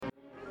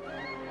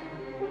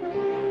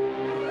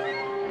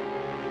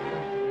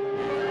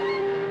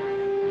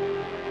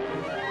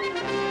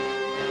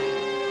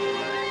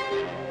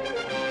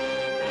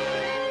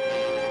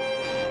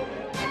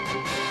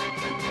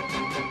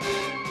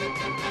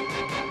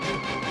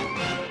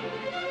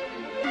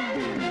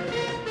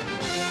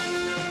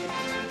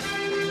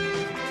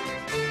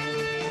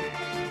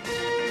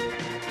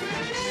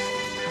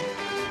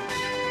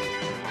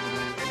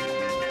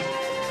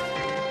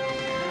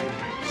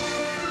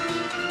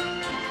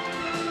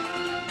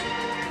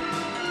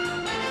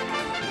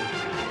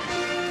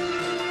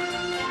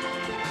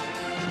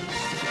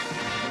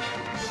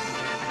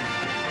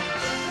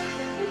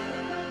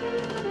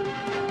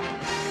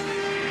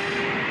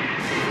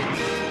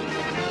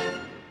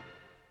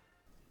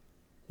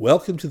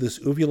Welcome to this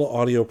Uvula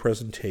audio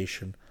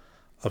presentation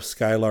of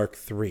Skylark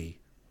 3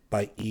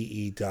 by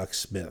E. Doc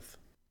Smith.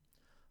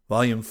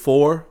 Volume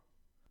 4,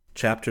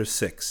 Chapter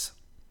 6,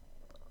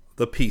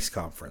 The Peace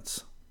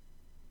Conference.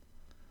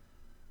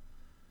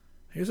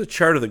 Here's a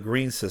chart of the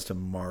green system,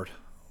 Mart,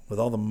 with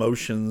all the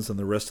motions and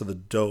the rest of the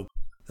dope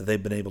that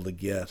they've been able to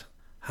get.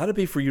 How'd it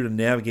be for you to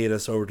navigate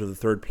us over to the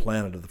third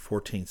planet of the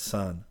 14th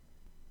sun?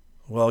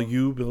 While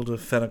you build a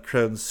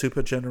Fenachrone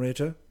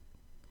supergenerator?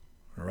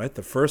 All right,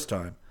 the first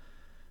time.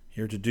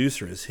 Your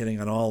deducer is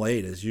hitting on all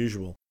 8 as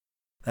usual.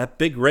 That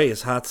big ray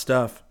is hot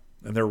stuff,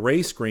 and their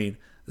ray screen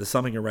is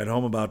something to write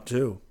home about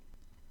too.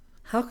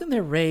 How can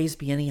their rays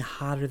be any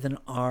hotter than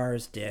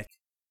ours, Dick?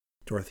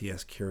 Dorothy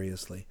asked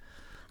curiously.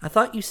 I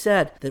thought you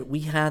said that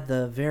we had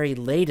the very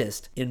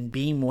latest in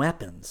beam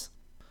weapons.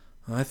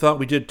 I thought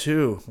we did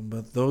too,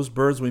 but those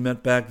birds we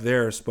met back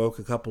there spoke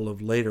a couple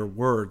of later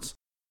words.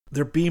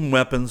 Their beam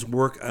weapons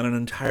work on an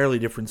entirely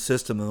different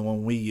system than the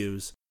one we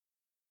use.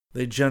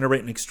 They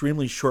generate an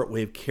extremely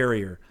shortwave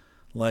carrier,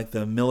 like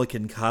the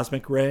Millikan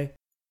cosmic ray.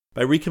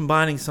 By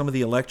recombining some of the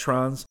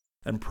electrons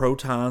and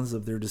protons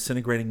of their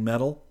disintegrating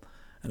metal,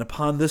 and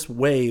upon this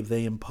wave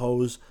they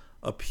impose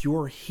a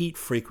pure heat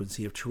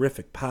frequency of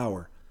terrific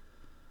power.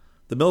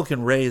 The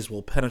Millikan rays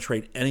will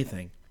penetrate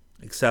anything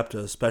except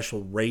a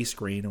special ray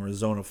screen or a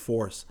zone of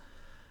force,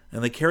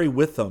 and they carry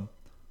with them,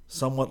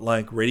 somewhat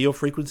like radio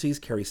frequencies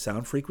carry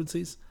sound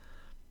frequencies,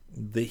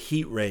 the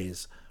heat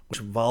rays,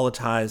 which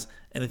volatilize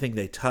anything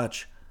they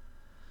touch.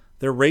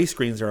 Their ray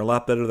screens are a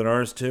lot better than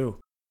ours,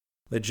 too.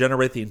 They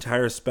generate the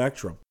entire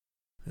spectrum.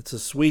 It's a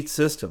sweet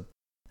system,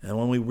 and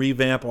when we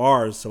revamp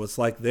ours so it's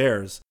like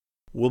theirs,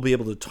 we'll be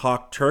able to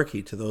talk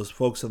turkey to those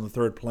folks on the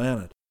third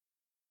planet.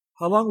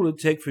 How long will it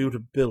take for you to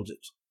build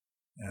it?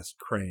 Asked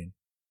Crane,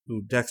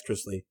 who,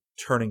 dexterously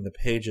turning the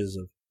pages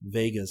of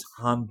Vega's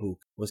Handbuch,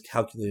 was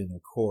calculating their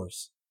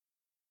course.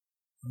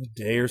 A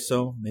day or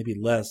so, maybe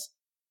less.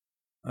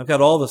 I've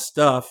got all the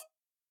stuff,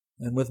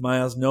 and with my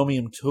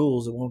osnomium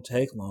tools, it won't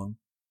take long.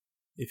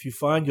 If you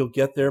find you'll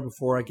get there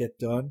before I get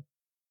done,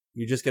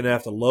 you're just going to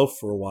have to loaf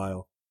for a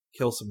while,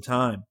 kill some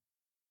time.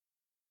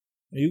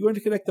 Are you going to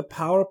connect the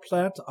power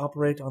plant to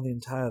operate on the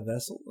entire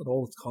vessel and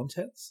all its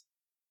contents?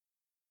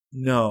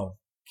 No,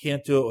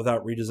 can't do it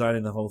without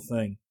redesigning the whole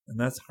thing, and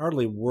that's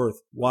hardly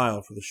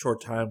worthwhile for the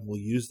short time we'll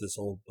use this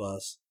old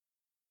bus.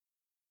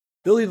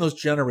 Building those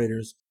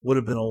generators would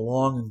have been a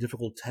long and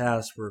difficult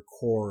task for a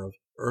corps of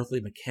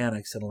earthly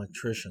mechanics and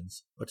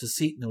electricians, but to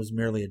Seaton it was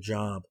merely a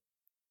job.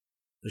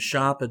 The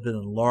shop had been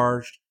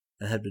enlarged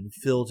and had been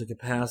filled to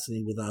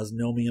capacity with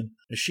osnomium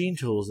machine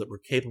tools that were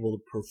capable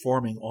of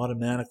performing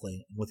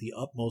automatically and with the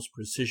utmost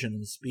precision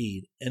and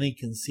speed any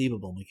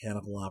conceivable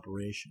mechanical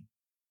operation.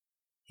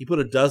 He put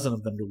a dozen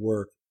of them to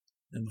work,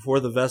 and before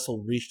the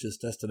vessel reached its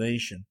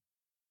destination,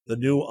 the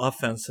new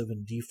offensive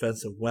and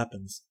defensive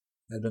weapons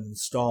had been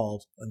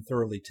installed and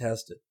thoroughly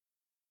tested.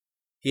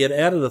 He had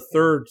added a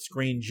third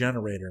screen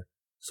generator,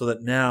 so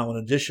that now, in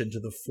addition to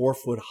the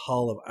 4-foot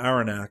hull of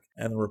Aranak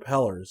and the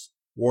repellers,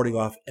 warding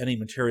off any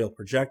material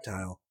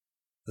projectile,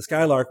 the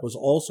Skylark was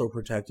also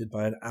protected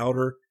by an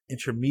outer,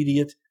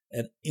 intermediate,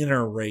 and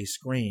inner ray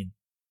screen,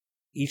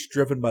 each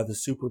driven by the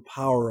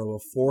superpower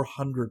of a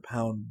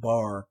 400-pound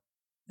bar,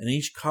 and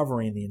each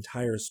covering the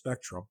entire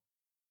spectrum,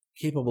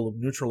 capable of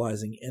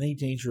neutralizing any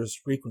dangerous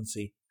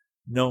frequency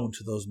known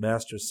to those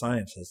master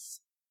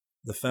scientists,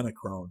 the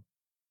Fenachrone.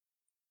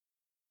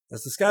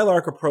 As the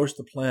Skylark approached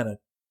the planet,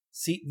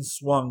 Seaton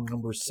swung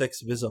number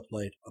 6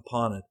 visiplate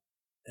upon it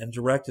and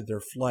directed their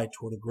flight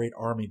toward a great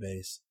army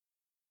base.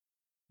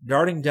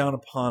 Darting down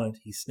upon it,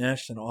 he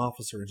snatched an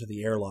officer into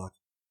the airlock,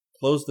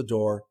 closed the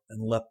door,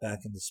 and leapt back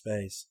into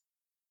space.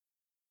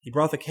 He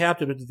brought the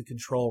captive into the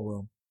control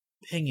room,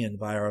 pinioned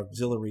by our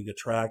auxiliary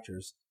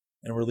attractors,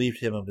 and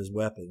relieved him of his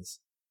weapons.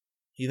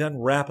 He then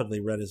rapidly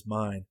read his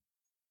mind,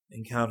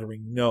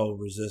 encountering no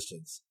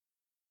resistance.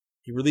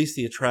 He released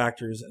the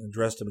attractors and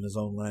addressed him in his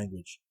own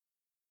language.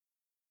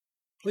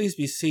 Please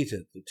be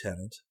seated,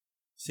 Lieutenant,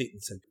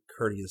 Seaton said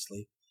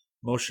courteously,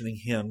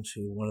 motioning him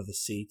to one of the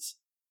seats.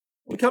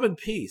 We come in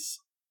peace.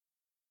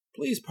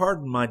 Please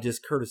pardon my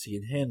discourtesy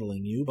in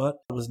handling you, but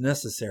it was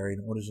necessary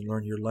in order to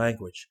learn your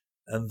language,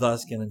 and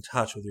thus get in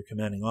touch with your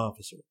commanding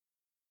officer.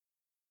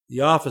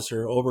 The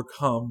officer,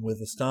 overcome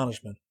with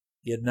astonishment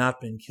he had not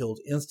been killed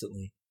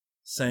instantly,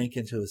 sank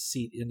into a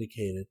seat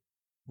indicated.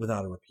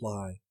 Without a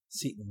reply,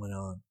 Seaton went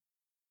on.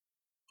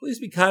 Please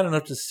be kind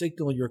enough to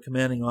signal your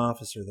commanding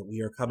officer that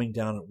we are coming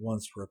down at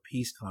once for a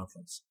peace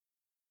conference.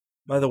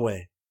 By the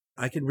way,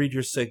 I can read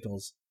your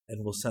signals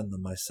and will send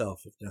them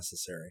myself if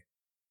necessary.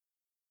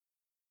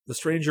 The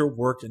stranger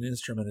worked an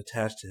instrument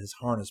attached to his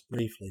harness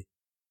briefly,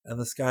 and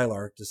the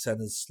Skylark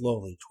descended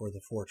slowly toward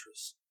the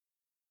fortress.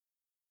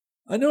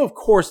 I know, of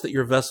course, that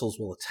your vessels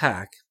will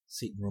attack,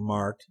 Seaton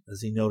remarked,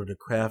 as he noted a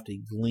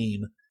crafty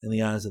gleam in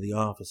the eyes of the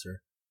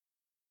officer.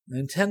 I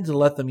intend to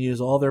let them use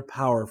all their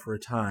power for a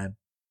time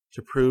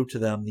to prove to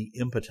them the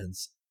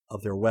impotence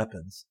of their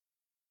weapons.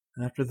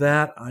 After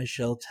that, I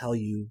shall tell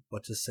you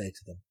what to say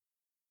to them.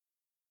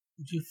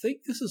 Do you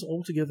think this is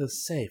altogether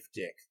safe,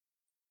 Dick?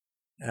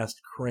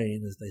 asked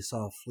Crane as they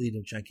saw a fleet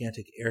of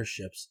gigantic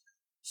airships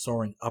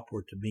soaring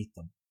upward to meet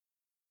them.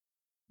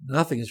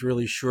 Nothing is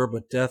really sure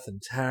but death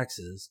and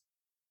taxes,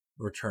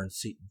 returned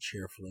Seaton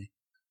cheerfully.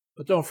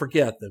 But don't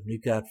forget that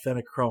we've got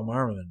phenochrome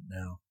armament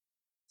now,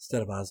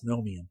 instead of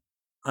osnomium.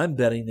 I'm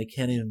betting they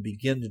can't even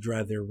begin to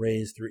drive their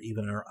rays through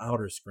even our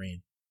outer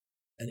screen.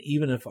 And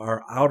even if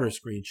our outer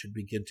screen should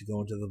begin to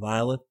go into the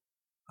violet,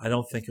 I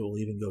don't think it will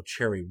even go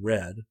cherry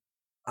red.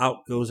 Out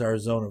goes our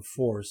zone of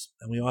force,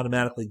 and we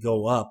automatically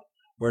go up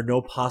where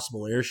no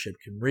possible airship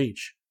can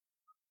reach.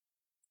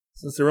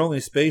 Since their only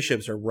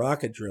spaceships are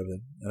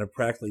rocket-driven and have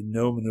practically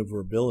no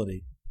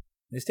maneuverability,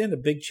 they stand a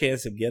big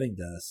chance of getting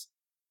to us.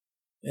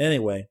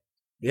 Anyway,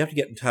 we have to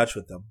get in touch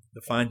with them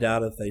to find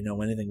out if they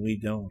know anything we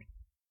don't.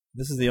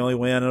 This is the only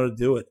way I know to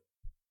do it.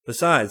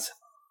 Besides,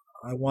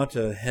 I want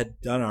to head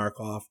Dunark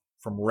off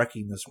from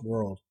wrecking this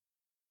world.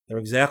 They're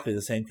exactly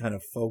the same kind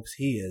of folks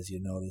he is, you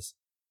notice,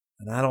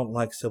 and I don't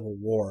like civil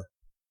war.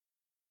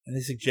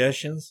 Any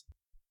suggestions?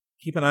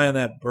 Keep an eye on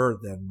that bird,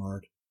 then,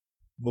 Mart.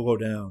 We'll go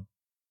down.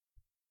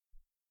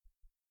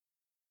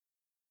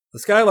 The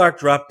Skylark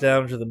dropped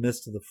down into the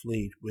midst of the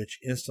fleet, which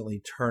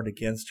instantly turned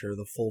against her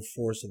the full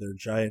force of their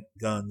giant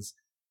guns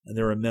and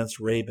their immense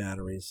ray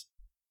batteries.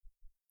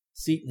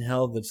 Seaton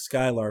held the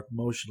Skylark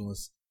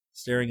motionless,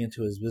 staring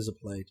into his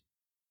visiplate,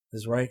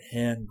 his right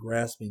hand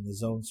grasping the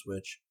zone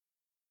switch.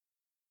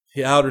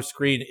 The outer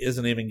screen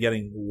isn't even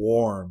getting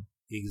warm,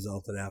 he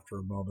exulted after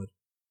a moment.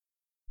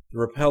 The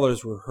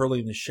repellers were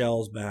hurling the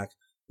shells back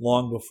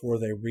long before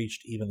they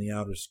reached even the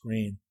outer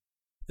screen.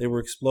 They were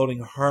exploding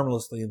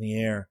harmlessly in the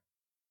air.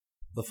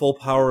 The full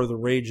power of the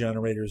ray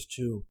generators,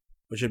 too,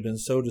 which had been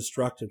so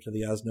destructive to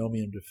the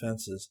osnomium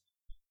defenses,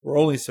 were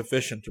only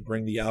sufficient to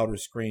bring the outer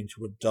screen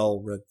to a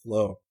dull red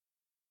glow.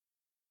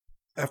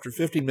 After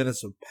 50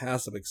 minutes of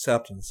passive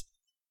acceptance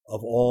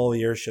of all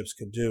the airships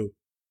could do,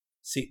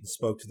 Seaton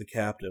spoke to the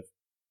captive.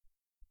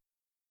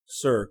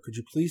 Sir, could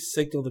you please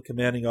signal the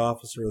commanding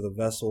officer of the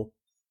vessel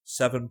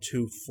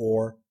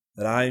 724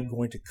 that I am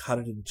going to cut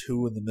it in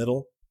two in the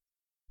middle?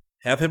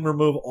 Have him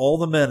remove all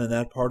the men in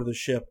that part of the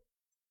ship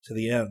to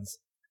the ends,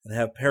 and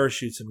have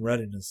parachutes in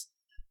readiness.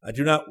 I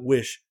do not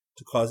wish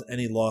to cause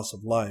any loss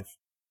of life.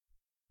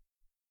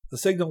 The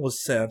signal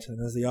was sent,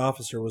 and as the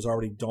officer was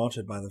already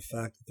daunted by the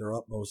fact that their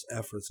utmost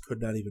efforts could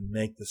not even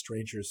make the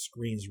stranger's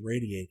screens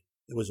radiate,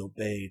 it was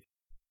obeyed.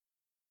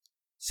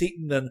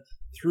 Seaton then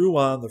threw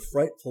on the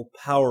frightful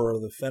power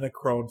of the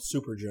phenochrome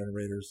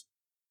supergenerators.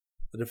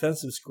 The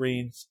defensive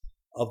screens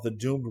of the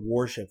doomed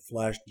warship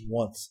flashed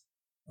once,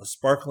 a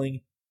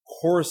sparkling,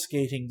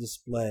 coruscating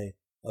display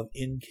of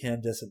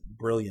incandescent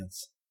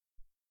brilliance,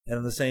 and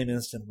in the same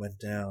instant went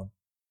down.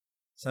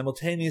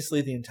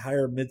 Simultaneously, the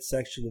entire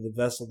midsection of the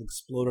vessel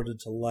exploded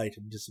into light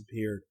and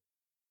disappeared,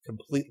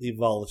 completely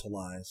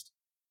volatilized.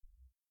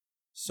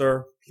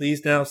 Sir,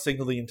 please now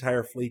signal the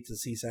entire fleet to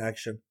cease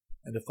action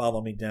and to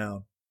follow me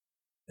down.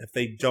 If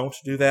they don't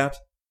do that,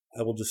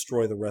 I will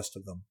destroy the rest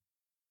of them.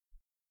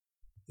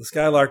 The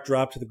Skylark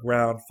dropped to the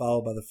ground,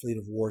 followed by the fleet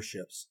of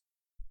warships,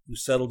 who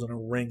settled in a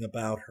ring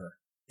about her,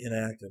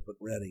 inactive but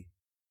ready.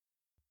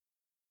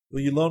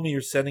 Will you loan me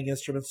your sending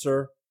instrument,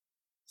 sir?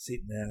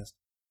 Seaton asked.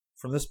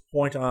 From this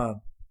point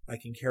on, I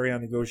can carry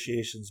on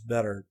negotiations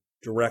better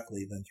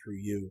directly than through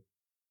you.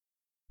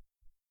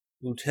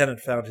 The lieutenant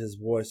found his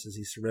voice as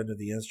he surrendered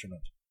the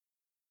instrument.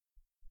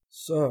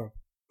 Sir,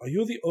 are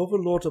you the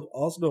overlord of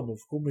Osnom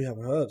of whom we have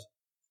heard?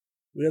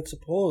 We had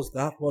supposed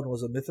that one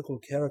was a mythical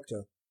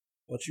character,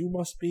 but you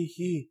must be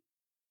he.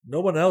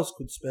 No one else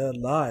could spare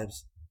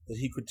lives that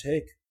he could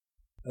take,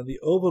 and the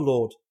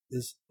overlord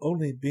is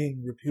only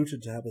being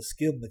reputed to have a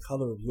skin the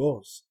color of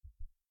yours.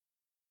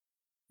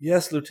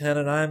 Yes,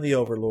 Lieutenant, I am the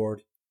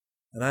overlord,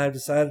 and I have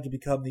decided to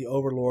become the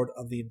overlord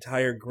of the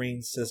entire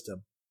green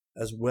system,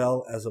 as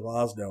well as of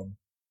Osnom.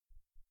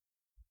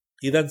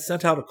 He then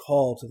sent out a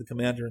call to the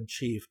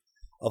commander-in-chief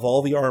of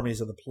all the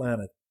armies of the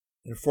planet,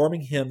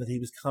 informing him that he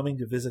was coming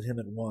to visit him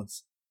at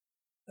once,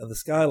 and the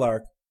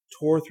Skylark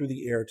tore through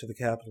the air to the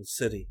capital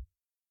city.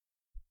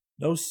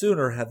 No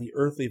sooner had the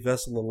earthly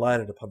vessel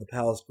alighted upon the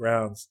palace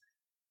grounds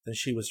than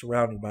she was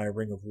surrounded by a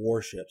ring of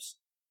warships,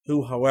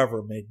 who,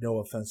 however, made no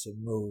offensive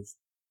move.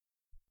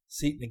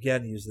 Seaton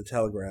again used the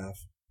telegraph.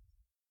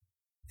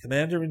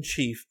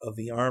 Commander-in-Chief of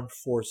the Armed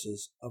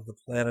Forces of the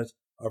planet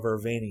of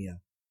Irvania,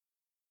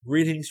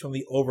 greetings from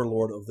the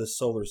Overlord of this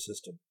solar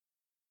system.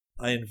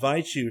 I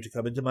invite you to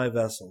come into my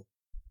vessel,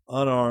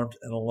 unarmed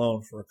and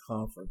alone, for a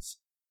conference.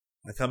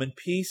 I come in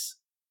peace,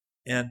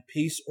 and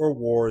peace or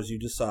war as you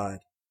decide.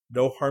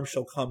 No harm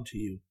shall come to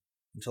you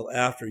until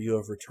after you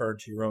have returned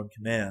to your own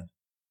command.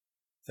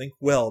 Think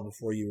well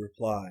before you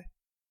reply.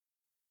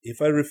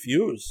 If I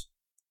refuse,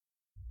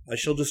 I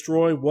shall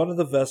destroy one of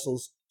the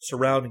vessels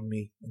surrounding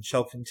me and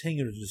shall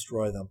continue to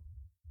destroy them,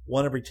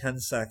 one every 10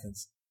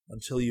 seconds,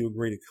 until you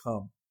agree to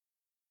come.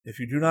 If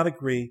you do not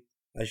agree,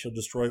 I shall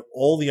destroy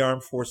all the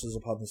armed forces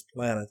upon this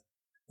planet,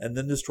 and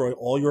then destroy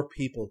all your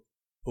people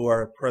who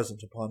are at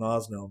present upon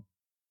Osnom.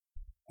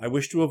 I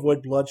wish to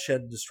avoid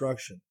bloodshed and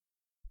destruction,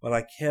 but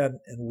I can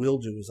and will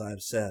do as I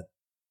have said.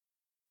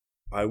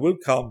 I will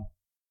come.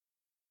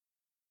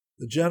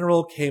 The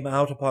general came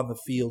out upon the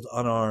field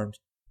unarmed,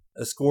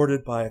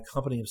 escorted by a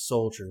company of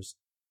soldiers.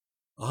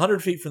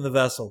 100 feet from the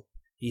vessel,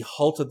 he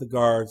halted the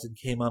guards and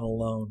came on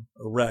alone,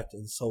 erect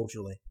and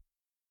soldierly.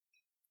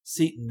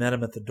 Seaton met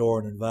him at the door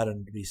and invited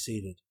him to be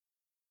seated.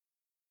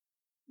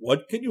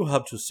 "What can you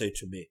have to say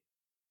to me?"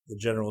 the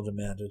general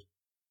demanded,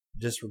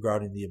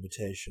 disregarding the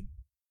invitation.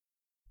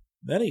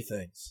 "Many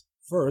things.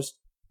 First,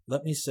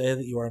 let me say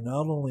that you are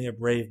not only a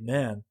brave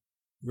man,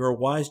 you are a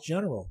wise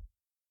general.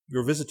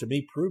 Your visit to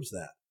me proves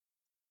that.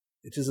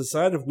 It is a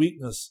sign of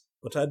weakness,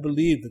 but I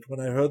believed that when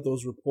I heard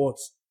those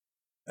reports,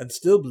 and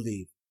still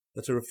believe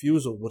that a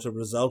refusal would have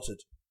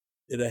resulted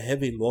in a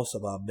heavy loss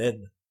of our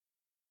men."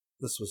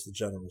 This was the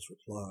general's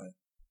reply.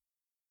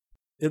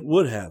 "It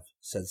would have,"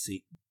 said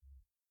Seaton.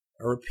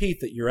 "I repeat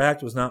that your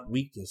act was not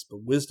weakness,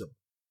 but wisdom.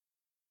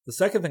 The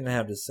second thing I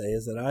have to say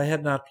is that I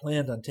had not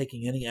planned on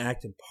taking any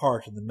active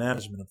part in the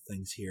management of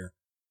things here,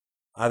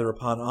 either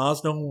upon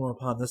Osnome or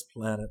upon this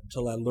planet,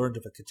 until I learned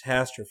of a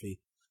catastrophe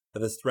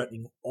that is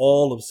threatening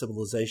all of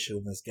civilization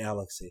in this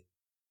galaxy,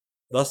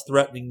 thus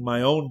threatening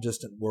my own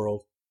distant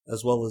world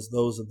as well as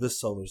those of this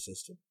solar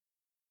system.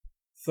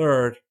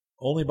 Third,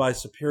 only by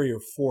superior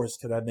force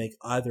can I make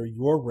either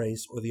your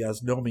race or the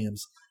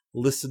Osnomians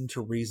listen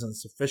to reason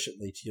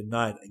sufficiently to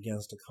unite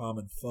against a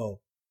common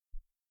foe.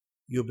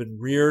 You have been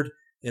reared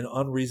in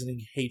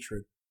unreasoning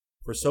hatred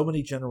for so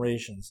many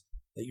generations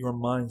that your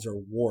minds are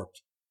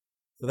warped.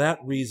 For that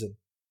reason,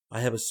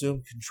 I have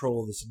assumed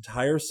control of this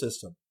entire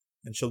system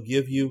and shall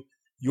give you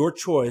your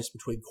choice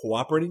between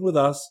cooperating with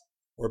us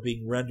or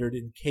being rendered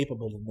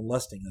incapable of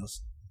molesting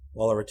us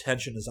while our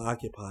attention is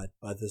occupied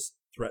by this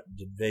threatened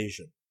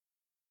invasion."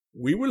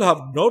 "We will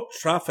have no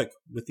traffic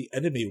with the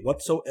enemy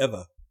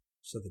whatsoever,"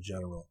 said the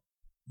general.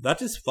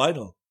 "That is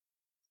final."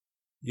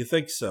 "You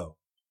think so?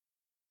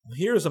 Well,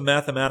 here is a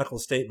mathematical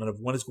statement of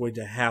what is going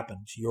to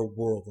happen to your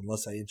world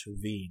unless I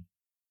intervene."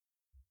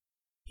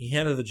 He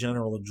handed the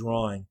general a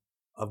drawing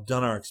of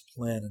Dunark's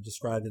plan and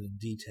described it in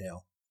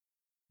detail.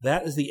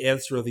 "That is the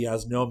answer of the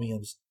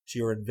Osnomians to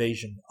your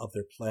invasion of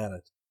their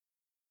planet.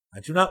 I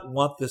do not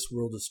want this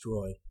world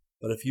destroyed,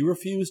 but if you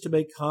refuse to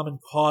make common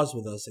cause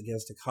with us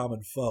against a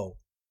common foe,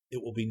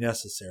 it will be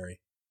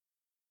necessary.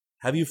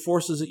 Have you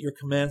forces at your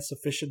command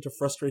sufficient to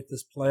frustrate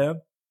this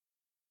plan?"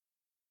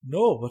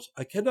 "No, but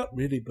I cannot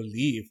really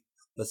believe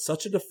that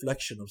such a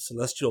deflection of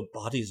celestial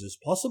bodies is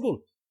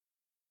possible.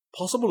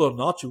 Possible or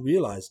not, you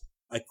realize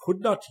I could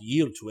not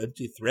yield to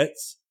empty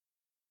threats."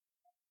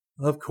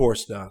 "Of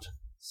course not,"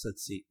 said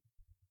Seaton.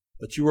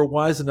 "But you were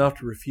wise enough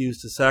to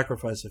refuse to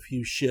sacrifice a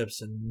few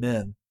ships and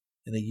men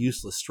in a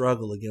useless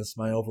struggle against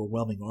my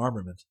overwhelming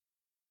armament.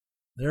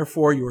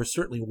 Therefore, you are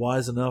certainly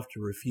wise enough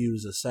to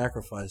refuse a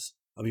sacrifice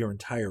of your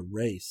entire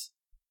race.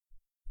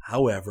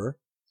 However,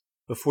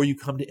 before you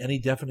come to any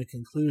definite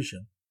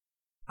conclusion,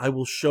 I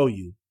will show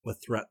you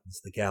what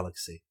threatens the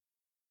galaxy."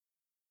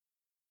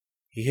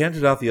 He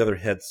handed out the other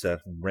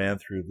headset and ran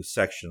through the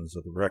sections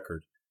of the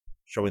record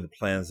showing the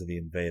plans of the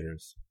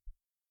invaders.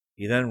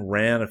 He then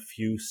ran a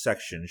few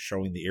sections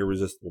showing the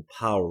irresistible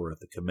power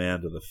at the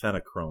command of the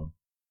Fenachrone.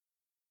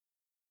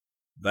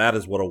 "That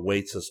is what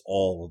awaits us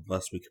all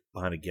unless we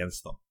combine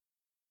against them."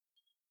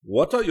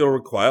 "What are your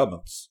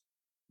requirements?"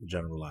 the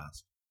general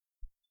asked.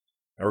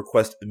 "I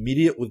request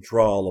immediate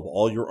withdrawal of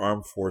all your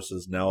armed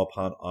forces now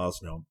upon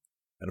Osnome,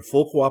 and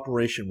full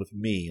cooperation with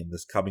me in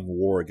this coming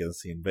war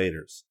against the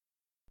invaders.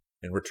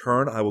 In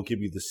return, I will give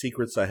you the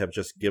secrets I have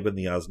just given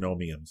the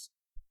Osnomians,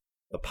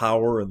 the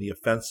power and the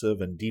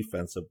offensive and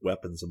defensive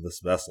weapons of this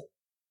vessel."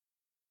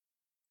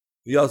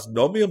 "The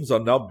Osnomians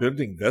are now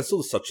building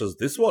vessels such as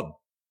this one?"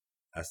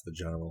 asked the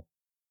general.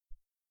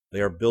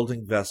 "They are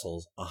building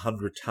vessels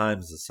 100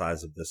 times the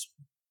size of this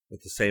one,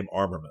 with the same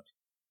armament."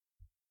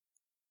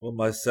 "For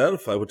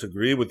myself, I would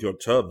agree with your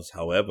terms.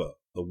 However,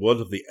 the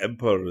word of the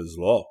Emperor is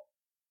law."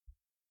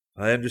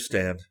 "I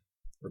understand,"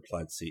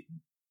 replied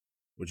Seaton.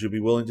 "Would you be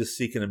willing to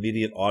seek an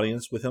immediate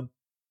audience with him?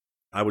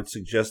 I would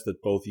suggest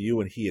that both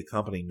you and he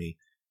accompany me,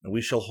 and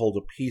we shall hold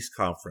a peace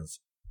conference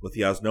with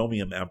the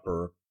Osnomian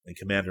Emperor and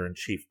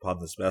Commander-in-Chief upon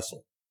this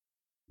vessel.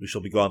 We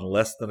shall be gone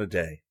less than a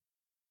day."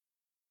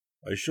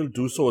 "I shall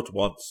do so at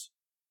once."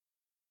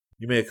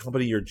 "You may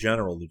accompany your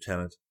general,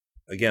 Lieutenant.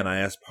 Again, I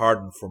ask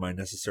pardon for my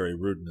necessary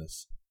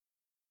rudeness."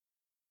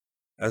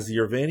 As the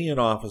Yervanian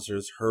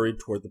officers hurried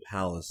toward the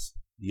palace,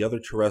 the other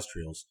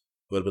terrestrials,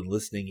 who had been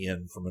listening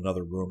in from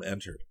another room,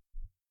 entered.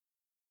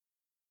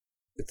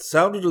 "It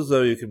sounded as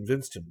though you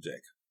convinced him,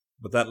 Dick,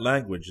 but that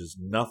language is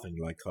nothing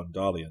like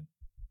Kondalian.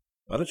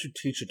 Why don't you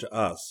teach it to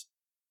us?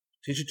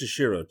 Teach it to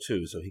Shiro,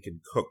 too, so he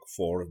can cook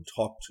for and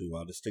talk to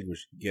our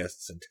distinguished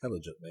guests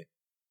intelligently,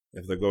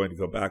 if they're going to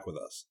go back with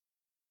us."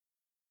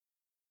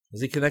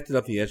 As he connected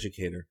up the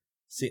educator,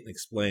 Seaton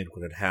explained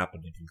what had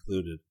happened and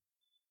concluded.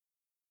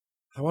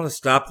 "I want to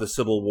stop the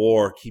Civil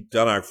War, keep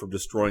Dunark from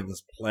destroying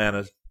this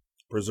planet,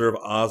 preserve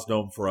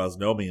Osnome for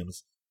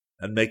Osnomians,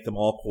 and make them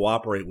all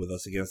cooperate with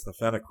us against the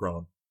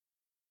Fenachrone.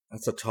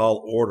 That's a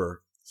tall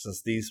order, since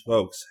these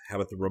folks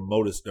haven't the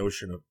remotest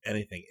notion of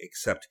anything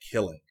except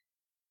killing."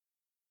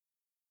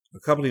 A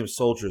company of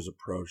soldiers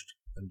approached,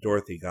 and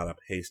Dorothy got up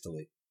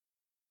hastily.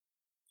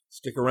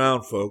 "Stick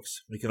around,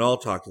 folks. We can all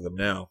talk to them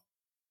now."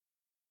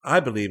 "I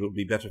believe it would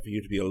be better for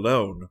you to be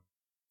alone,"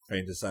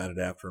 Crane decided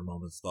after a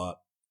moment's thought.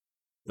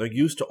 "They're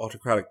used to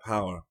autocratic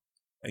power,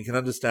 and can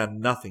understand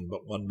nothing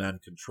but one-man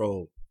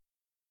control."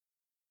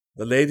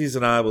 "The ladies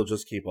and I will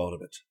just keep out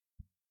of it."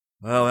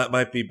 "Well, that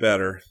might be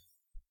better,"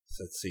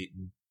 said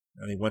Seaton,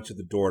 and he went to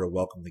the door to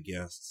welcome the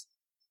guests.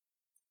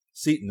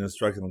 Seaton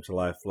instructed them to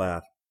lie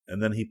flat,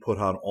 and then he put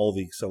on all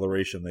the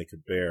acceleration they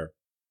could bear.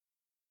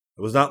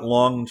 It was not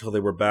long until they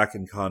were back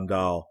in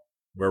Kandal,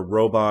 where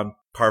Roban,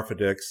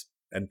 Carfadix,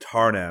 and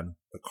Tarnan,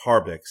 the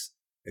Karbix,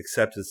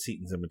 accepted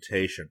Seaton's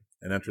invitation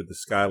and entered the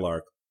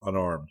Skylark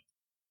unarmed.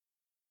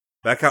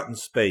 Back out in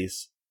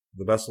space,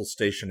 the vessel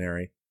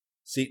stationary,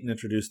 Seaton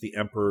introduced the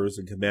emperors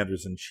and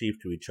commanders-in-chief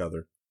to each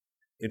other,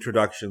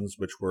 introductions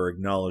which were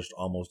acknowledged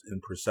almost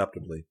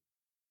imperceptibly.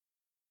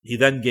 He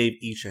then gave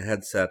each a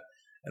headset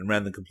and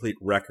ran the complete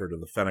record of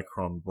the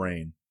Fenachrone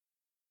brain.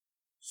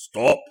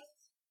 "Stop!"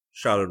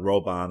 shouted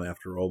Roban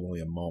after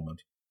only a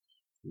moment.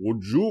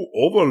 "Would you,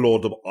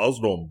 Overlord of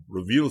Osnom,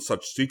 reveal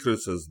such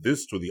secrets as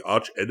this to the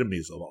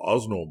arch-enemies of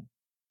Osnom?"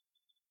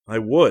 "I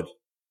would.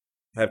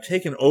 I have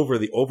taken over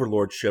the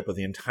overlordship of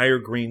the entire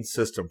green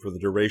system for the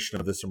duration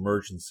of this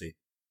emergency,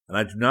 and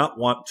I do not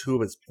want two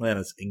of its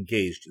planets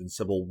engaged in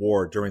civil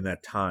war during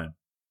that time."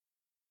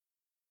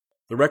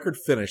 The record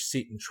finished,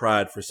 Seaton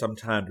tried for some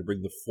time to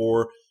bring the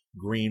four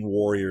green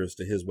warriors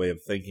to his way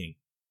of thinking,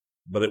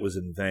 but it was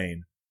in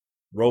vain.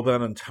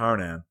 Roban and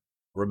Tarnan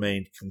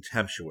remained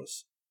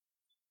contemptuous.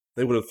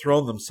 They would have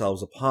thrown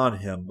themselves upon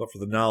him but for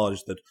the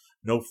knowledge that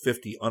no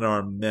 50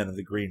 unarmed men of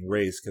the green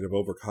race could have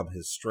overcome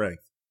his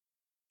strength,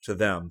 to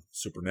them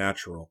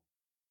supernatural.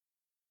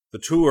 The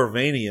two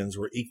Urvanians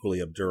were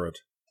equally obdurate.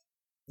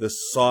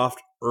 This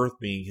soft earth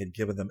being had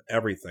given them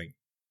everything.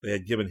 They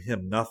had given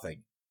him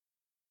nothing,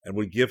 and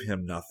would give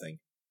him nothing.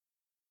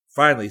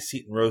 Finally,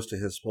 Seaton rose to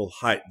his full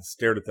height and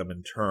stared at them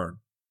in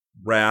turn,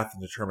 wrath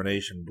and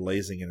determination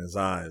blazing in his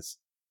eyes.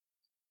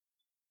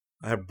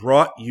 "I have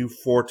brought you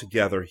four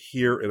together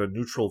here in a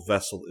neutral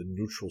vessel in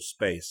neutral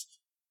space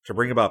to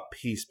bring about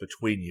peace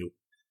between you.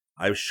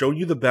 I have shown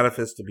you the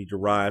benefits to be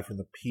derived from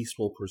the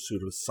peaceful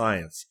pursuit of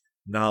science,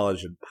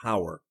 knowledge, and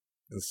power,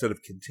 instead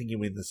of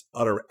continuing this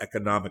utter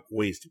economic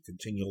waste of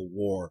continual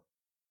war.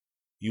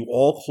 You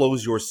all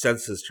close your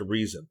senses to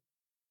reason.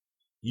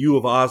 You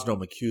of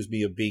Osnom accuse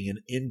me of being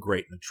an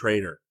ingrate and a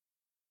traitor.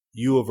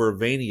 You of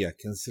Urvania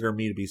consider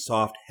me to be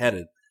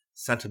soft-headed,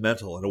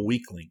 sentimental, and a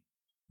weakling,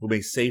 who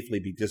may safely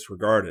be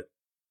disregarded.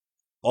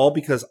 All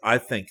because I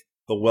think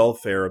the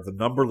welfare of the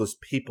numberless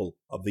people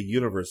of the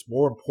universe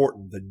more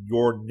important than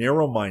your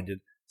narrow-minded,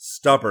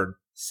 stubborn,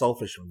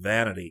 selfish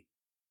vanity.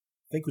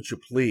 Think what you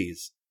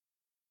please.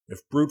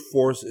 If brute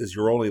force is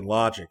your only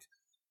logic,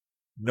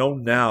 know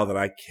now that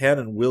I can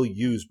and will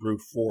use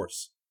brute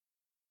force.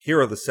 Here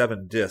are the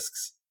 7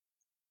 discs."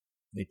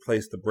 And he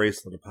placed the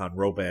bracelet upon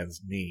Roban's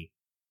knee.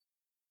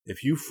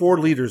 "If you 4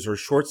 leaders are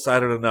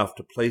short-sighted enough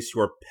to place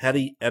your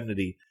petty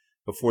enmity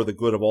before the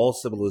good of all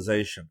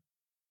civilization,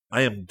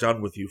 I am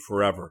done with you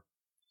forever.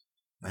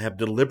 I have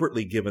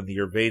deliberately given the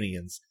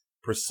Urvanians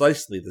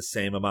precisely the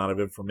same amount of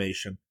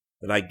information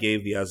that I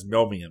gave the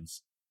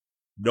Osnomians.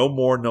 No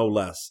more, no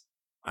less.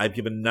 I have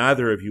given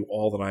neither of you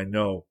all that I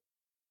know,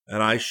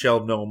 and I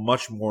shall know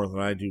much more than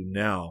I do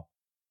now,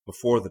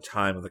 before the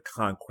time of the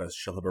conquest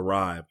shall have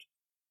arrived.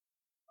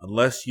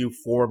 Unless you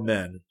 4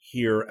 men,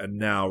 here and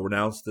now,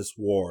 renounce this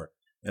war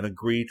and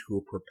agree to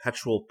a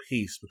perpetual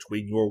peace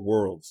between your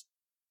worlds,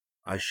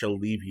 I shall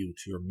leave you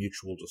to your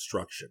mutual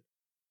destruction.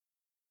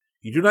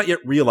 You do not yet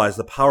realize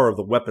the power of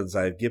the weapons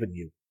I have given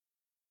you.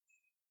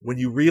 When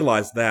you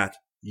realize that,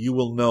 you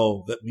will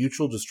know that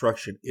mutual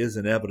destruction is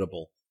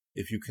inevitable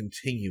if you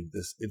continue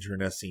this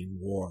internecine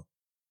war.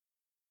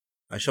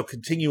 I shall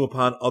continue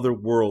upon other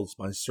worlds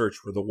my search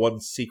for the one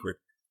secret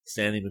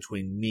standing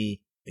between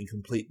me and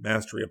complete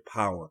mastery of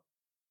power.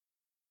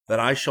 That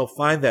I shall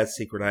find that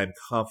secret I am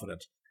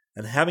confident,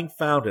 and having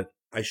found it,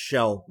 I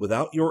shall,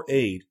 without your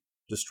aid,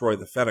 destroy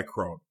the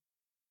Fenachrone.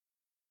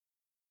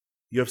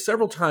 You have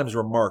several times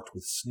remarked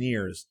with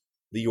sneers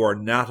that you are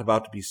not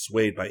about to be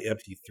swayed by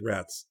empty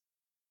threats.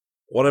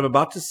 What I am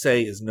about to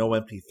say is no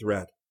empty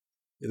threat.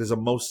 It is a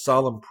most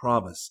solemn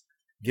promise,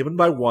 given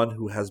by one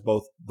who has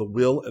both the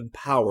will and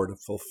power to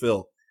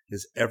fulfill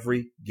his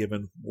every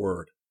given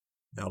word.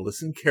 Now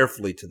listen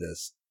carefully to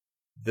this.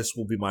 This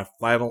will be my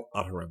final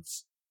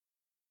utterance.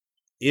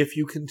 If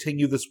you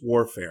continue this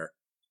warfare,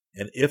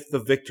 and if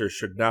the victor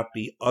should not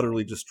be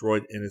utterly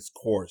destroyed in its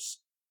course,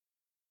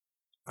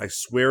 I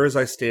swear as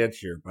I stand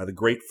here by the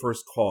great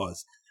first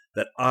cause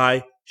that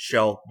I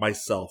shall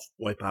myself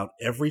wipe out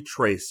every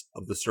trace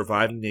of the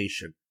surviving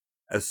nation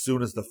as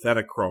soon as the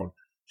Fenachrone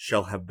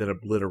shall have been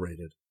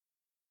obliterated.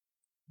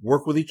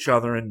 Work with each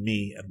other and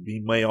me, and we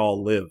may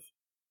all live.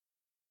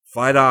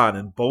 Fight on,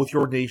 and both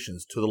your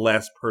nations, to the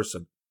last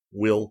person,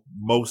 will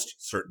most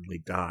certainly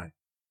die.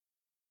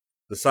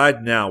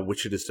 Decide now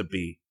which it is to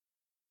be.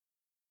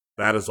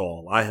 That is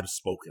all. I have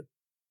spoken.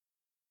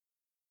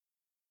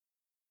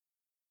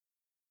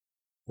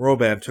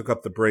 Roban took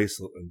up the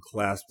bracelet and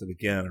clasped it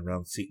again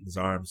around Seaton's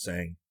arm,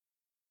 saying,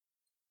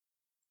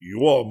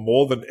 You are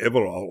more than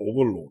ever our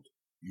overlord.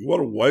 You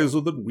are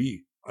wiser than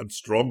we, and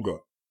stronger.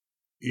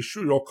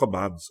 Issue your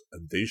commands,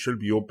 and they shall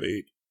be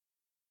obeyed.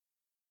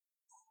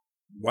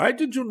 Why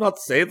did you not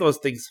say those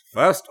things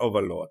first,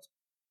 overlord?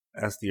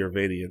 Asked the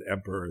Irvadian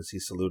emperor as he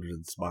saluted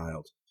and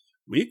smiled.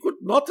 We could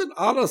not in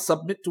honor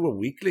submit to a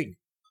weakling,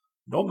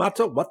 no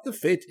matter what the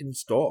fate in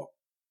store.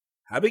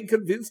 Having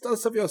convinced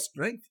us of your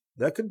strength,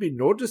 there can be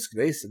no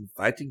disgrace in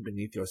fighting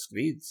beneath your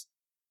screens.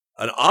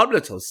 An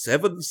armlet of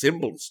 7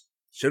 symbols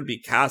shall be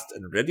cast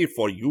and ready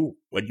for you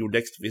when you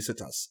next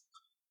visit us.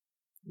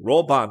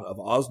 Roban of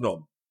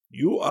Osnom,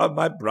 you are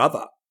my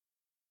brother.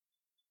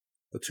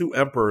 The two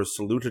emperors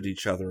saluted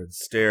each other and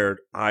stared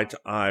eye to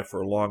eye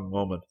for a long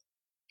moment,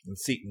 and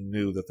Seaton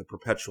knew that the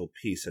perpetual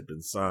peace had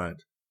been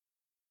signed.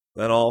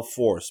 Then all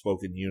 4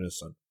 spoke in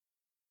unison.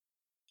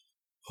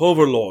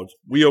 Overlord,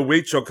 we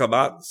await your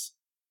commands.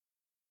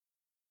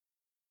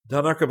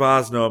 Dunark of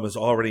Osnom is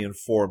already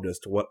informed as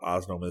to what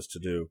Osnom is to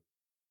do.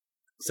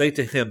 Say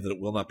to him that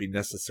it will not be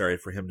necessary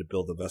for him to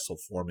build the vessel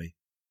for me.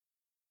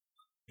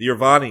 The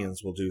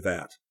Irvanians will do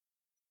that.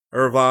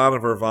 Irvan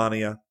of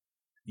Irvania,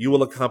 you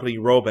will accompany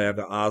Roban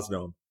to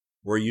Osnom,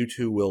 where you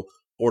two will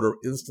order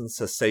instant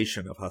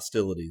cessation of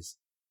hostilities.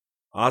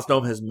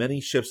 Osnom has many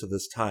ships of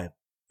this type,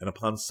 and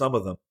upon some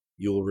of them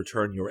you will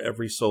return your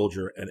every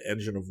soldier and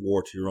engine of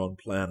war to your own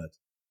planet.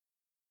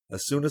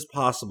 As soon as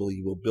possible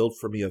you will build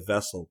for me a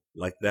vessel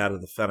like that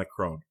of the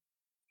Fenachrone,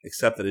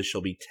 except that it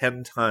shall be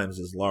 10 times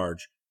as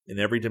large in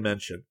every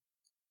dimension,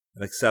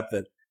 and except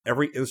that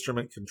every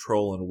instrument,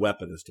 control, and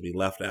weapon is to be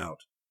left out.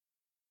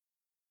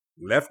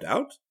 Left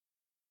out?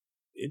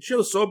 It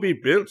shall so be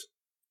built,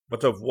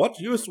 but of what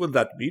use will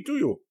that be to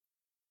you?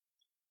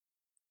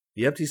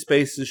 The empty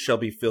spaces shall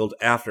be filled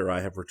after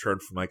I have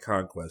returned from my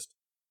conquest.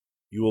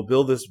 You will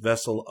build this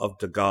vessel of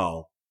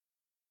Dagall.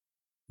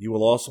 You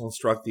will also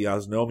instruct the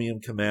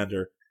Osnomian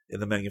commander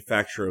in the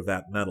manufacture of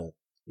that metal,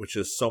 which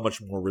is so much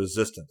more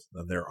resistant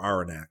than their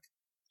Aranak.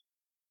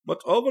 But,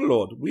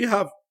 Overlord,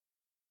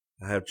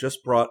 I have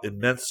just brought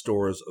immense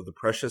stores of the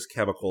precious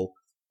chemical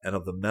and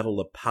of the metal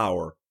of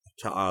power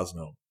to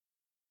Osnom.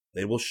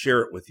 They will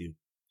share it with you.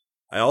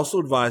 I also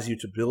advise you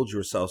to build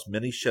yourselves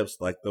many ships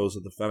like those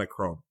of the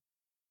Fenachrone,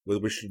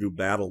 with which to do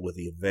battle with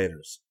the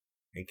invaders,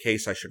 in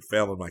case I should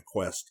fail in my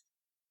quest.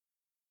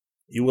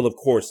 You will, of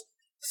course,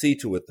 see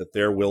to it that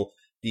there will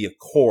be a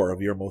corps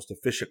of your most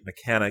efficient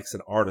mechanics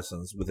and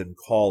artisans within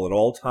call at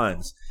all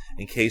times,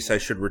 in case I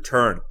should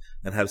return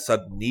and have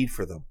sudden need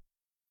for them.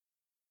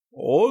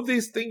 All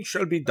these things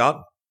shall be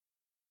done.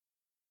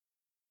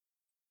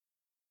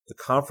 The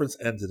conference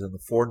ended, and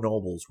the 4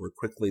 nobles were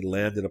quickly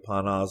landed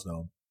upon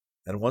Osnom,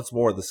 and once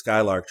more the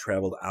Skylark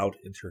traveled out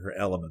into her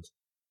element,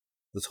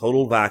 the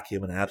total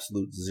vacuum and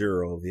absolute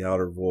zero of the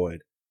outer void,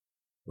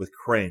 with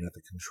Crane at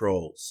the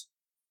controls.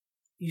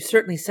 You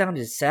certainly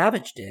sounded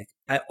savage, Dick.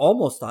 I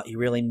almost thought you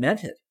really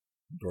meant it.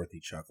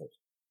 Dorothy chuckled.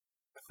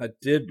 I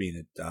did mean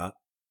it, Dot.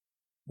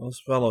 Those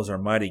fellows are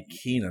mighty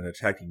keen on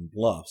detecting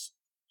bluffs.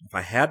 If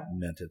I hadn't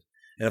meant it,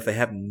 and if they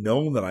hadn't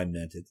known that I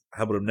meant it,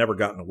 I would have never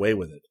gotten away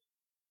with it.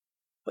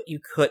 But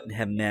you couldn't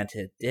have meant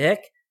it,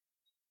 Dick.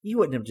 You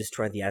wouldn't have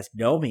destroyed the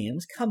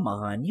Osnomians. Come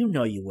on, you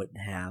know you wouldn't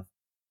have.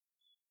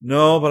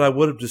 No, but I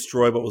would have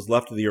destroyed what was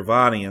left of the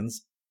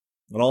Irvanians,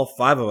 and all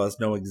 5 of us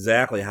know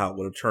exactly how it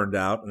would have turned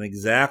out and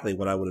exactly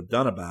what I would have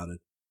done about it.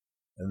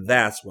 And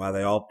that's why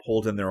they all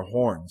pulled in their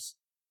horns.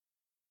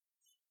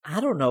 I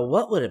don't know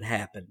what would have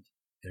happened,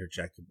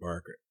 interjected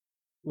Barker.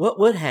 What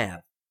would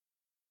have?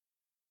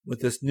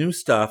 With this new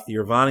stuff, the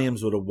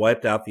Irvanians would have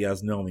wiped out the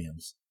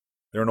Osnomians.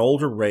 They're an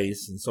older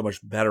race and so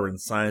much better in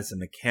science and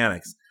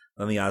mechanics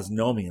than the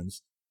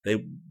Osnomians. They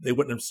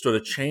wouldn't have stood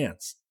a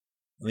chance,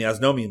 and the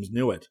Osnomians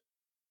knew it.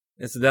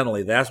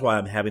 Incidentally, that's why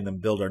I'm having them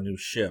build our new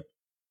ship.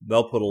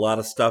 They'll put a lot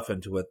of stuff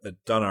into it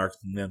that Dunark's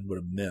men would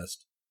have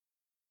missed.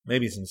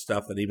 Maybe some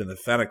stuff that even the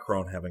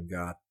Fenachrone haven't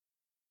got.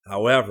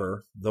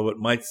 However, though it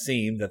might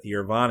seem that the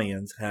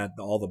Irvanians had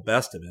all the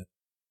best of it,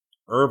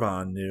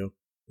 Irvan knew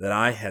that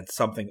I had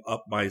something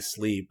up my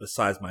sleeve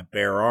besides my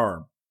bare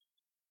arm,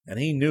 and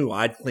he knew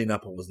I'd clean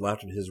up what was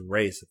left of his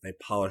race if they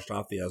polished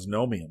off the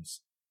Osnomians.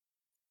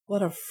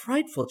 What a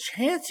frightful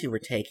chance you were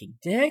taking,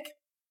 Dick,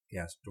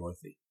 gasped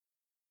Dorothy.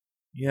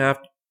 You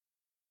have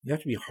to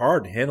be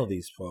hard to handle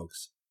these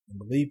folks, and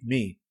believe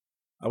me,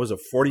 I was a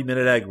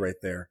 40-minute egg right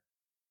there.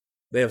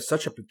 They have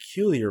such a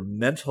peculiar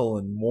mental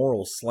and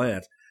moral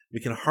slant, we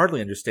can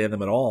hardly understand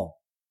them at all.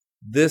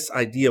 This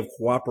idea of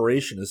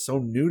cooperation is so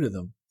new to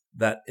them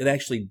that it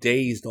actually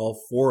dazed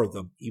all 4 of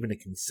them even to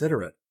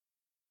consider it.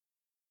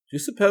 Do you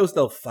suppose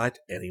they'll fight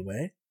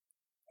anyway?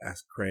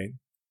 Asked Crane.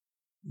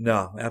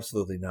 No,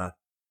 absolutely not.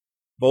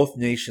 Both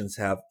nations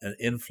have an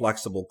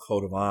inflexible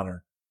code of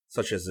honor,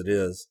 such as it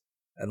is,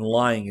 and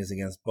lying is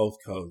against both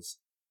codes.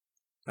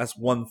 That's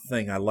one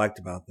thing I liked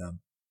about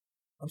them.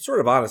 I'm sort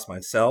of honest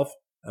myself,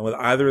 and with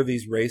either of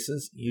these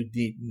races, you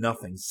need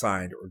nothing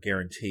signed or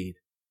guaranteed.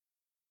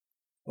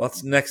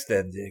 What's next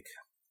then, Dick?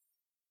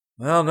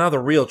 Well, now the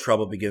real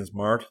trouble begins,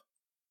 Mart.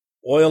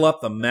 Oil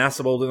up the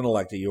massive old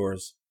intellect of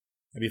yours.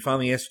 Have you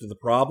found the answer to the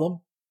problem?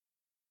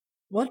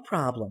 What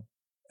problem?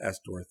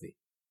 Asked Dorothy.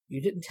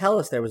 You didn't tell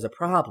us there was a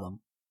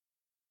problem.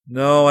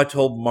 No, I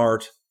told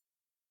Mart.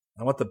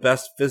 I want the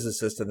best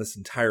physicist in this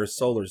entire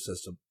solar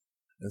system,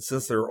 and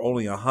since there are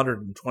only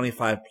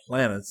 125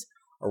 planets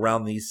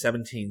around these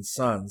 17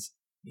 suns,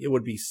 it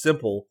would be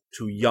simple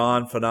to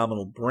yawn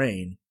phenomenal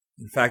brain.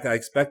 In fact, I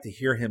expect to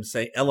hear him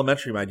say,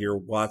 "Elementary, my dear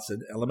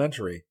Watson,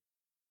 elementary."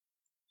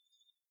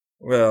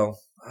 Well,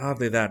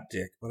 hardly that,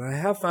 Dick, but I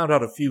have found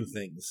out a few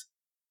things.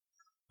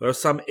 There are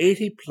some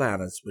 80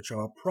 planets which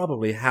are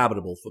probably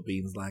habitable for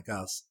beings like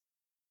us.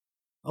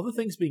 Other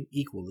things being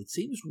equal, it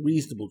seems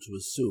reasonable to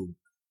assume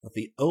that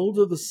the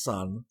older the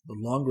sun, the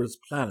longer its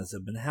planets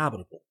have been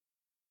habitable,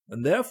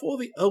 and therefore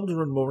the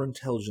older and more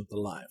intelligent the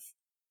life.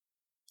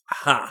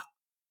 Aha!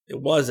 It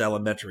was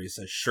elementary,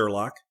 says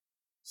Sherlock,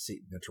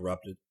 Seaton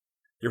interrupted.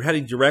 You're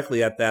heading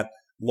directly at that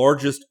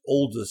largest,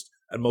 oldest,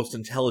 and most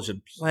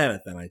intelligent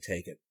planet, then, I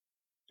take it.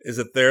 Is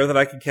it there that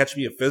I can catch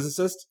me a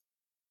physicist?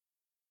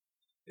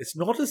 It's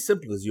not as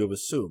simple as you have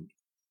assumed.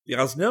 The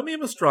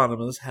Osnomian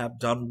astronomers have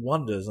done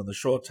wonders in the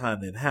short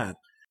time they've had,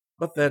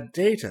 but their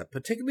data,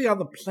 particularly on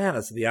the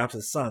planets of the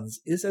outer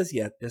suns, is as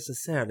yet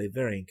necessarily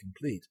very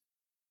incomplete.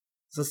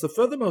 Since the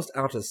furthermost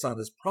outer sun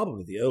is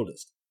probably the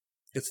oldest,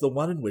 it's the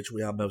one in which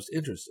we are most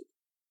interested.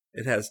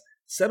 It has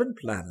 7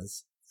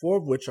 planets, 4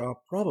 of which are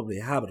probably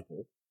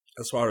habitable,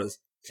 as far as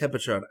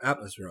temperature and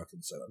atmosphere are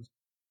concerned.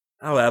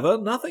 However,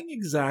 nothing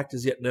exact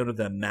is yet known of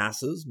their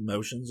masses,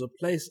 motions, or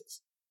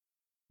places.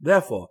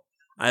 Therefore,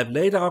 I have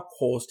laid our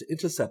course to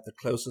intercept the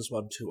closest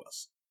one to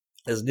us,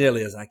 as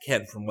nearly as I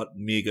can from what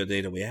meager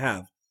data we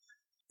have.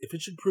 If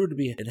it should prove to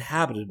be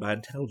inhabited by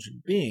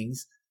intelligent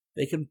beings,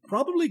 they can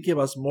probably give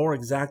us more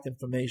exact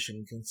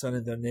information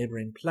concerning their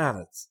neighboring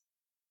planets.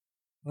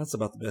 That's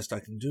about the best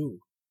I can do.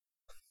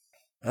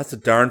 That's a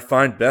darn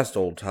fine best,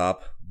 old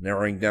top,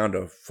 narrowing down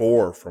to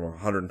 4 from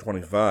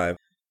 125.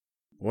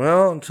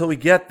 Well, until we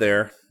get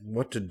there,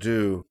 what to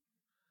do?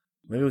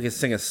 Maybe we can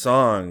sing a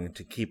song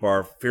to keep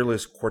our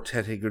fearless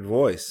quartet a good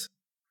voice.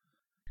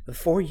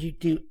 Before you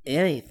do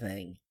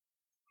anything,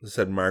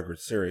 said Margaret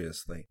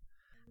seriously,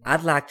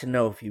 I'd like to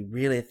know if you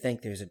really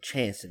think there's a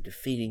chance of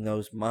defeating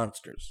those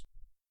monsters.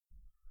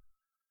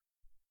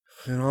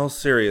 In all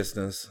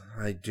seriousness,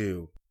 I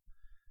do.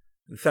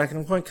 In fact,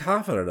 I'm quite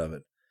confident of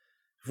it.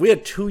 If we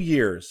had 2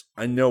 years,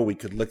 I know we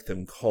could lick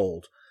them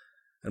cold.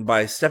 And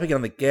by stepping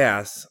on the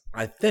gas,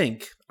 I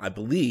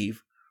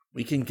believe,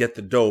 we can get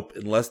the dope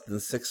in less than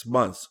 6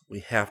 months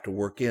we have to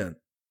work in.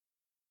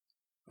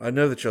 I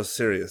know that you're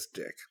serious,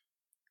 Dick.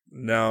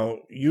 Now,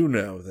 you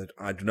know that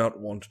I do not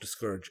want to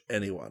discourage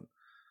anyone,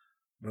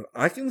 but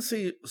I can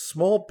see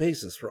small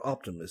basis for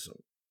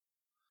optimism.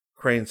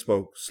 Crane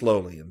spoke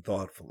slowly and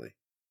thoughtfully.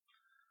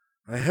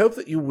 I hope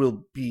that you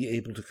will be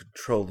able to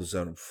control the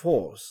zone of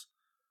force,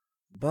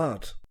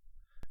 but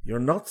you're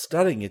not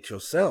studying it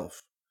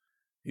yourself.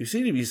 You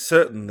seem to be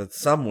certain that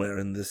somewhere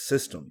in this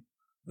system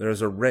there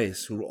is a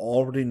race who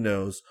already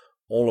knows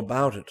all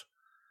about it.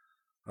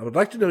 I would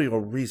like to know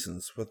your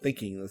reasons for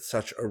thinking that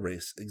such a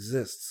race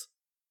exists.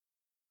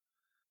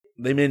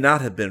 They may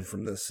not have been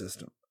from this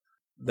system.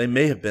 They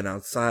may have been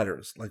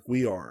outsiders, like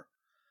we are.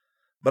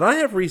 But I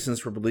have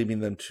reasons for believing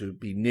them to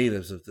be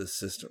natives of this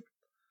system,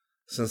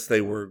 since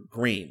they were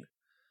green.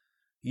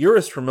 You're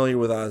as familiar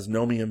with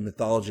Osnomian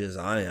mythology as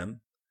I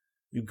am.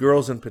 You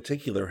girls in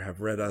particular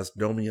have read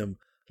Osnomian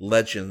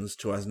legends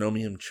to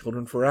Osnomian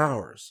children for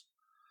hours.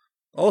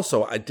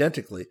 Also,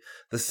 identically,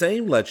 the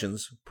same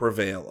legends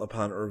prevail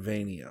upon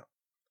Urbania.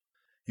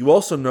 You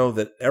also know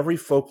that every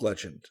folk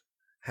legend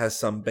has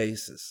some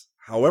basis,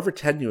 however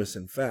tenuous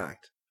in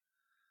fact.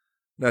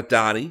 Now,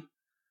 Dottie,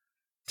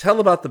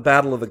 tell about the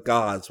Battle of the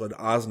Gods when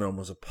Osnome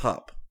was a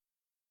pup.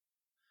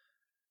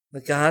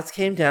 The gods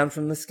came down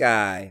from the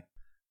sky,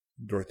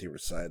 Dorothy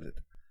recited.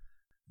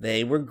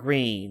 They were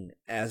green,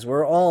 as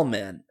were all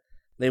men.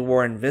 They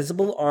wore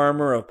invisible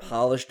armor of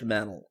polished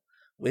metal,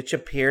 which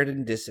appeared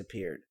and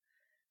disappeared.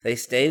 They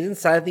stayed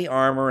inside the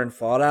armor and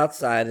fought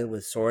outside it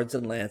with swords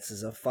and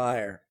lances of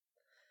fire.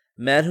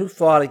 Men who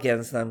fought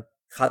against them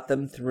cut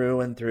them through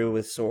and through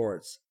with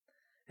swords,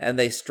 and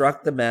they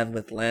struck the men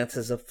with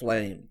lances of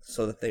flame,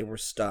 so that they were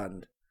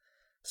stunned.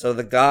 So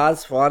the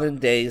gods fought in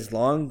days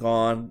long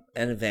gone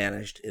and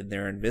vanished in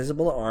their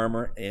invisible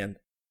armor and...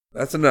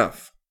 That's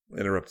enough,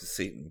 interrupted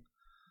Seaton.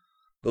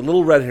 The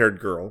little red-haired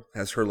girl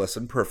has her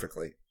lesson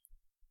perfectly.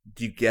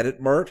 Do you get it,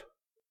 Mart?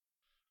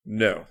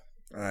 No,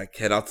 I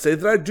cannot say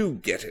that I do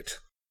get it.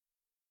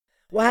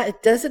 Why,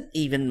 it doesn't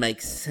even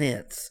make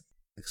sense,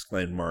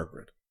 exclaimed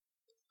Margaret.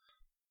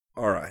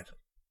 All right,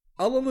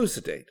 I'll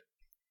elucidate.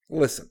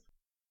 Listen.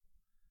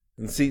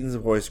 And Seaton's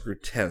voice grew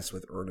tense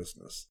with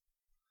earnestness.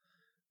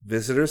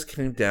 Visitors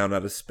came down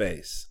out of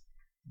space.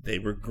 They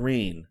were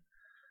green.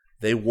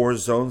 They wore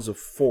zones of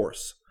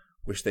force,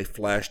 which they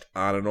flashed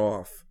on and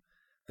off.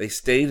 They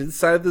stayed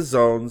inside the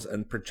zones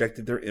and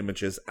projected their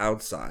images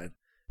outside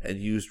and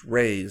used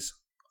rays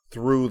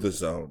through the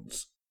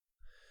zones.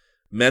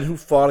 Men who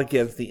fought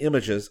against the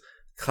images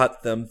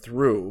cut them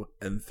through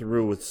and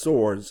through with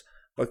swords,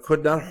 but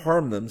could not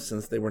harm them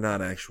since they were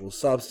not actual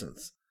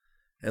substance.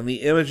 And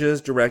the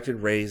images directed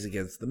rays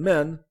against the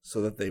men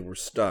so that they were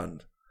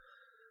stunned.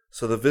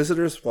 So the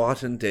visitors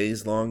fought in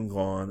days long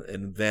gone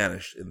and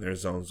vanished in their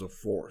zones of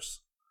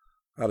force.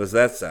 How does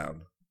that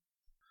sound?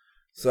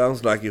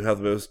 Sounds like you have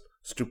the most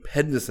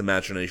stupendous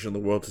imagination the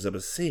world has ever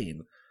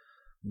seen.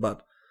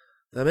 But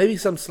there may be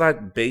some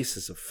slight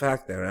basis of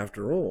fact there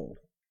after all,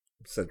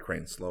 said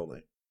Crane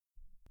slowly.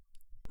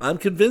 I'm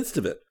convinced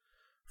of it,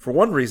 for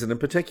one reason in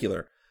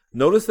particular.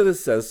 Notice that it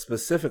says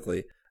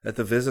specifically that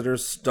the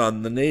visitors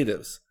stunned the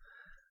natives.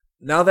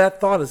 Now that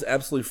thought is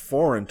absolutely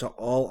foreign to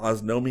all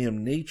Osnomium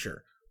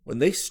nature. When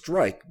they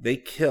strike, they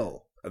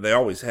kill, and they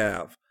always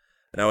have.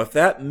 Now if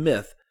that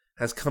myth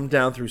has come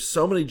down through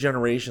so many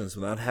generations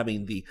without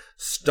having the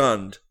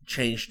stunned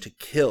changed to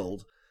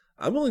killed,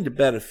 I'm willing to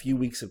bet a few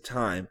weeks of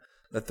time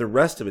that the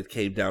rest of it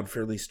came down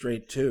fairly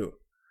straight too.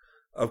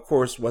 Of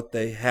course, what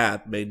they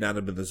had may not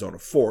have been the zone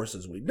of force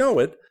as we know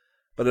it,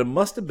 but it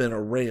must have been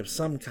a ray of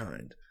some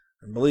kind.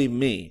 And believe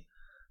me,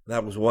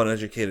 that was one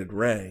educated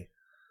ray.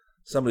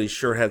 Somebody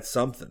sure had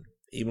something,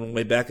 even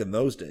way back in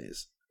those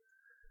days.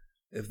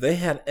 If they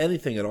had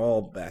anything at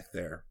all back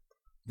there,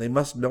 they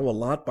must know a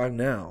lot by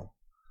now.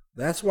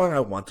 That's why I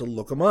want to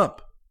look 'em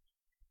up.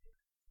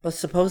 But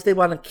suppose they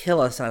want to kill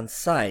us on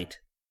sight,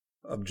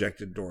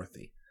 objected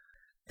Dorothy.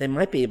 They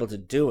might be able to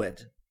do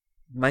it.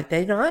 Might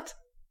they not?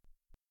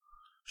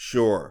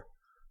 Sure,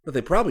 but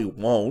they probably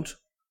won't.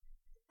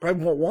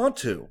 Probably won't want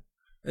to,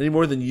 any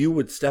more than you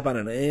would step on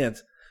an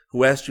ant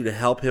who asked you to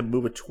help him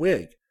move a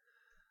twig.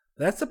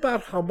 That's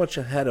about how much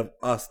ahead of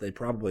us they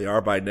probably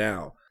are by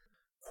now.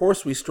 Of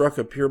course, we struck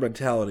a pure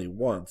mentality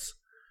once,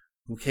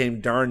 who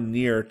came darn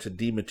near to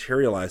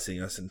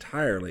dematerializing us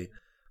entirely,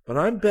 but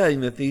I'm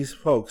betting that these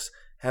folks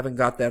haven't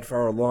got that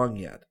far along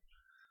yet.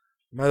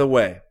 By the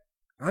way,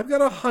 I've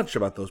got a hunch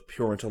about those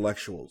pure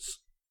intellectuals.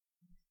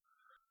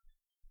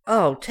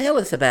 Oh, tell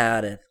us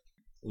about it,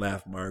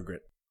 laughed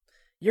Margaret.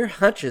 Your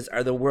hunches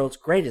are the world's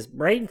greatest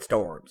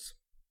brainstorms.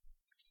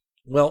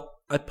 Well,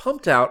 I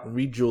pumped out and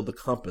rejeweled the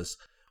compass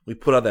we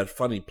put on that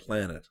funny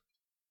planet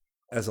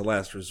as a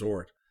last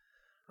resort.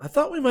 I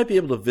thought we might be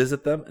able to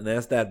visit them and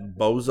ask that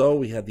bozo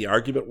we had the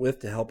argument with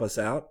to help us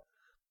out.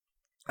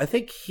 I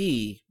think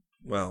he,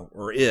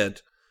 or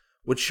it,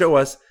 would show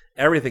us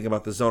everything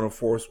about the zone of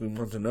force we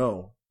want to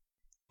know.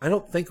 I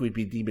don't think we'd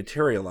be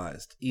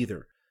dematerialized,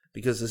 either,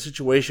 because the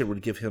situation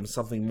would give him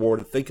something more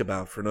to think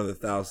about for another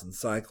 1,000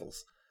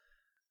 cycles.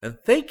 And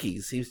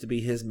thinking seems to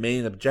be his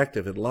main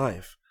objective in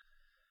life.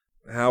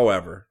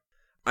 However,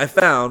 I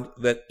found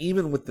that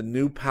even with the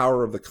new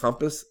power of the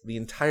compass, the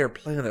entire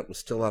planet was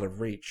still out of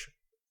reach.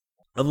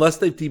 Unless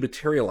they've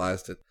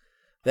dematerialized it,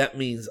 that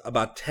means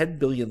about 10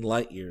 billion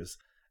light years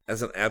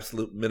as an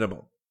absolute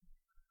minimum.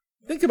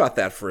 Think about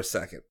that for a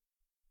second.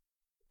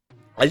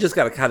 I just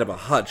got a kind of a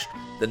hunch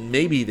that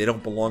maybe they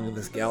don't belong in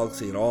this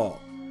galaxy at all.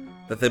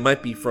 That they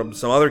might be from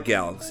some other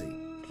galaxy,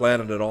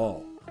 planet at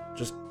all,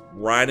 just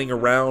riding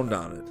around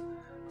on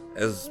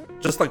it,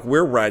 just like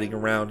we're riding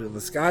around in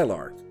the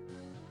Skylark.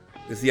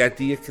 Is the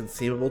idea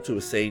conceivable to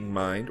a sane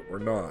mind or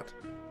not?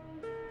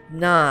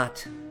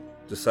 Not,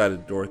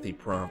 decided Dorothy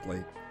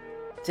promptly.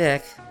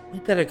 Dick, we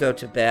better go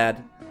to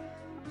bed.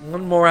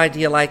 One more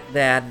idea like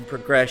that in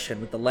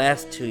progression with the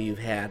last two you've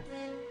had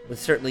would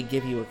certainly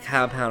give you a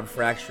compound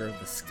fracture of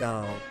the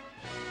skull.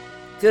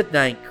 Good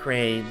night,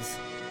 Cranes.